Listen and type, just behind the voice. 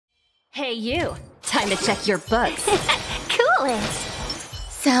Hey you, time to check your books. Cool it!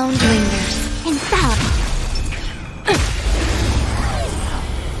 Sound lingers. Infallible.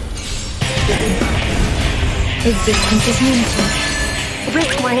 Existence is unity.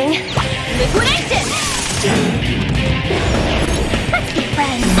 Risk warning. Liquidation! Let's be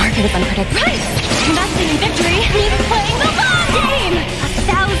friends. The market is unpredictable. Right! Investing in victory means playing the long game!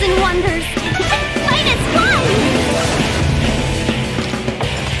 1,000 wonders. Fight is fun!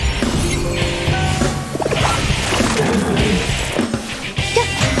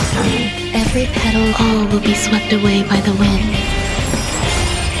 Every petal, all will be swept away by the wind.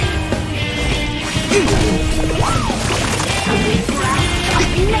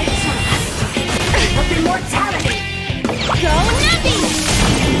 Of immortality! Go nothing!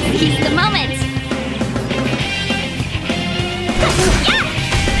 Seize the moment!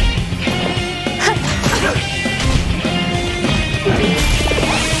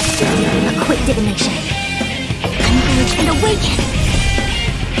 A quick divination. Converge and awaken!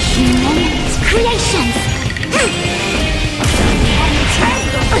 Moments, creations!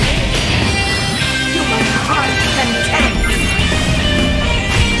 Entangle! Human heart content!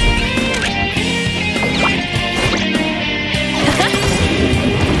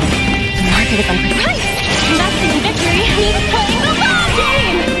 The market is unpredictable. Investing in victory means playing the long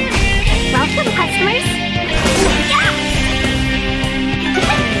game! Welcome, customers! Yeah!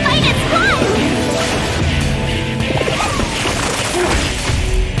 Fight is fun!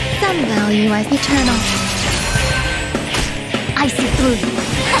 Some value as eternal. I see through you.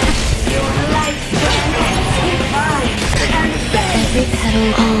 Your life Every petal,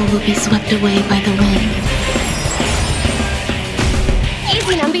 all will be swept away by the wind.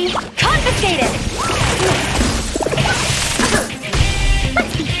 Easy, Numby! Confiscated!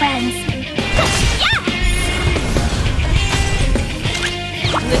 Let's be friends. Yeah!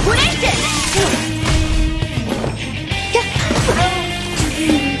 Liquidation!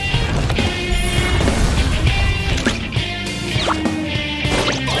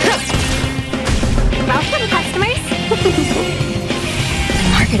 Welcome, customers. The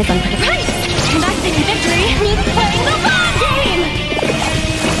market is unpredictable. Right! Investing in victory means playing the long game!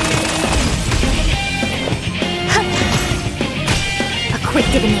 A quick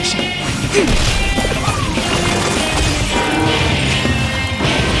divination.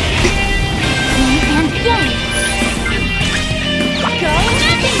 Yin and yang. Go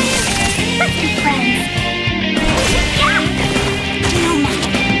nothing! Let's be friends. Yeah! No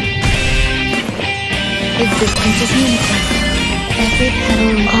matter. Existence is unity. Every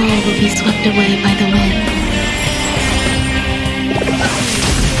petal, all will be swept away by the wind.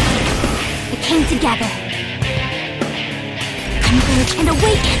 We came together. Converge and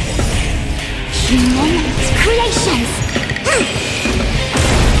awaken. Moments, creations.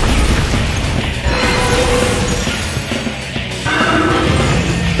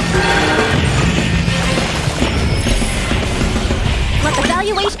 What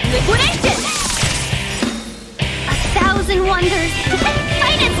evaluation? Liquidation! 1,000 wonders.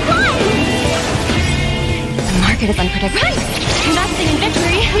 Fight is fun! The market is unpredictable. Right! Investing in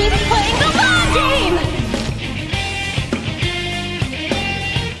victory means playing